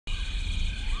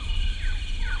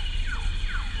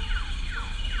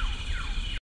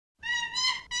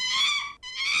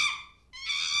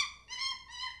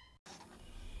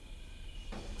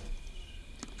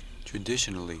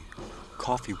Traditionally,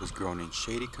 coffee was grown in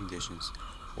shady conditions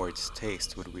where its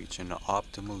taste would reach an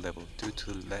optimal level due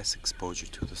to less exposure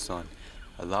to the sun,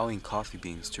 allowing coffee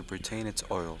beans to retain its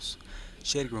oils.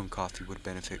 Shade-grown coffee would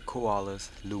benefit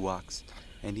koalas, luwaks,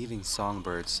 and even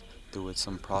songbirds through its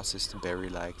some processed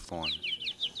berry-like form.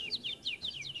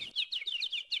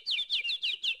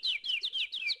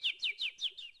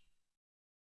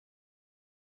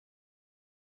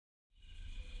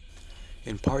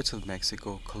 In parts of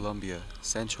Mexico, Colombia,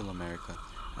 Central America,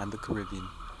 and the Caribbean,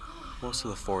 most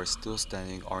of the forests still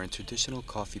standing are in traditional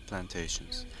coffee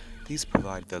plantations. These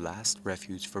provide the last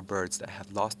refuge for birds that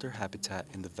have lost their habitat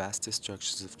in the vast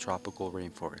destructions of tropical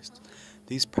rainforests.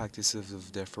 These practices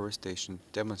of deforestation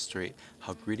demonstrate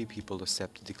how greedy people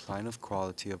accept the decline of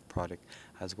quality of product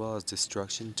as well as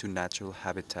destruction to natural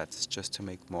habitats just to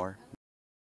make more.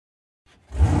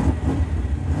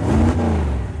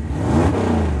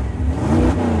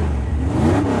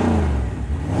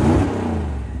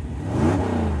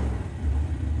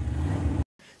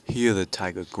 Hear the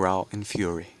tiger growl in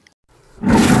fury.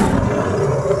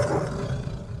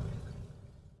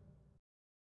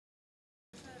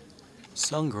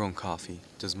 Sun-grown coffee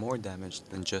does more damage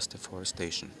than just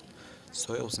deforestation.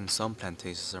 Soils in some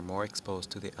plantations are more exposed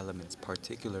to the elements,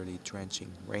 particularly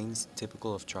drenching rains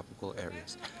typical of tropical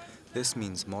areas. This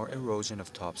means more erosion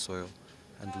of topsoil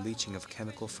and the leaching of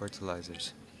chemical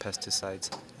fertilizers, pesticides,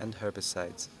 and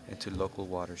herbicides into local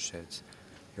watersheds.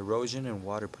 Erosion and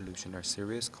water pollution are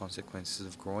serious consequences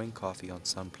of growing coffee on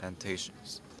some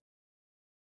plantations.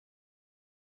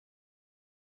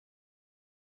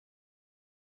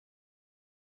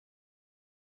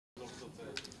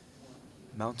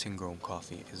 Mountain-grown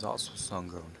coffee is also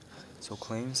sun-grown, so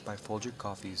claims by Folger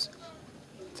Coffee's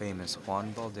famous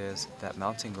Juan Valdez that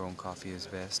mountain-grown coffee is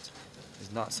best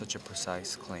is not such a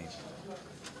precise claim.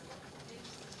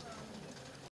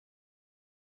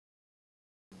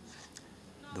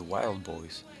 The Wild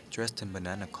Boys, dressed in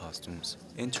banana costumes,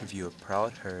 interview a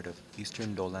proud herd of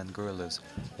eastern lowland gorillas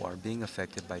who are being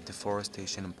affected by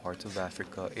deforestation in parts of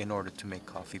Africa in order to make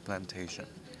coffee plantation.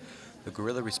 The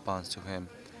gorilla responds to him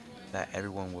that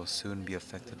everyone will soon be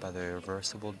affected by the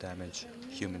irreversible damage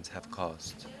humans have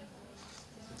caused.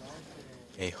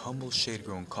 A humble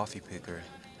shade-grown coffee picker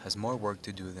has more work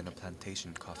to do than a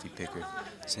plantation coffee picker,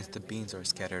 since the beans are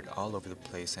scattered all over the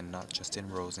place and not just in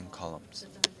rows and columns.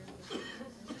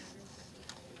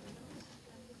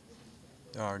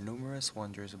 There are numerous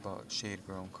wonders about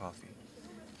shade-grown coffee.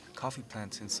 Coffee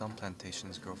plants in some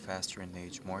plantations grow faster and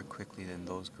age more quickly than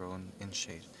those grown in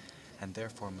shade, and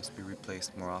therefore must be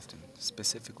replaced more often,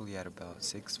 specifically at about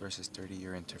 6 versus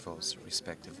 30-year intervals,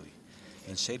 respectively.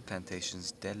 In shade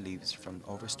plantations, dead leaves from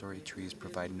overstory trees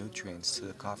provide nutrients to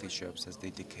the coffee shrubs as they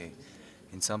decay.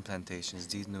 In some plantations,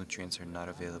 these nutrients are not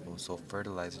available, so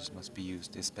fertilizers must be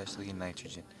used, especially in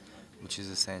nitrogen, which is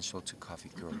essential to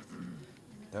coffee growth.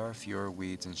 There are fewer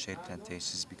weeds in shade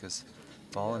plantations because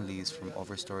fallen leaves from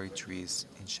overstory trees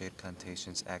in shade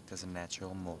plantations act as a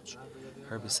natural mulch.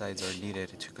 Herbicides are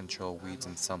needed to control weeds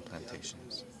in some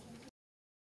plantations.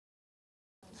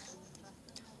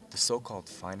 The so-called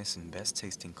finest and best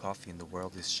tasting coffee in the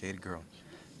world is shade-grown,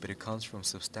 but it comes from a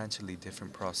substantially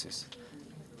different process.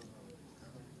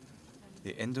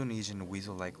 The Indonesian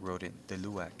weasel-like rodent, the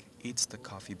luwak, eats the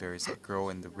coffee berries that grow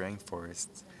in the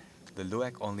rainforests. The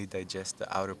luwak only digests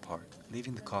the outer part,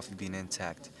 leaving the coffee bean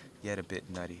intact, yet a bit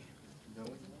nutty.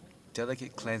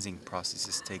 Delicate cleansing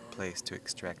processes take place to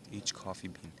extract each coffee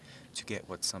bean to get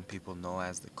what some people know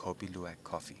as the Kopi Luwak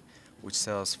coffee, which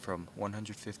sells from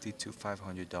 $150 to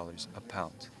 $500 a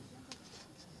pound.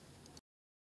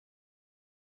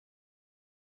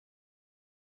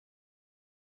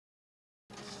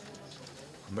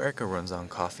 America runs on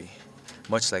coffee,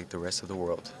 much like the rest of the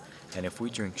world, and if we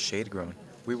drink shade-grown,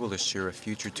 we will assure a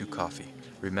future to coffee.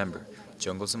 Remember,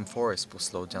 jungles and forests will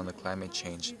slow down the climate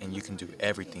change, and you can do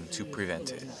everything to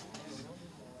prevent it.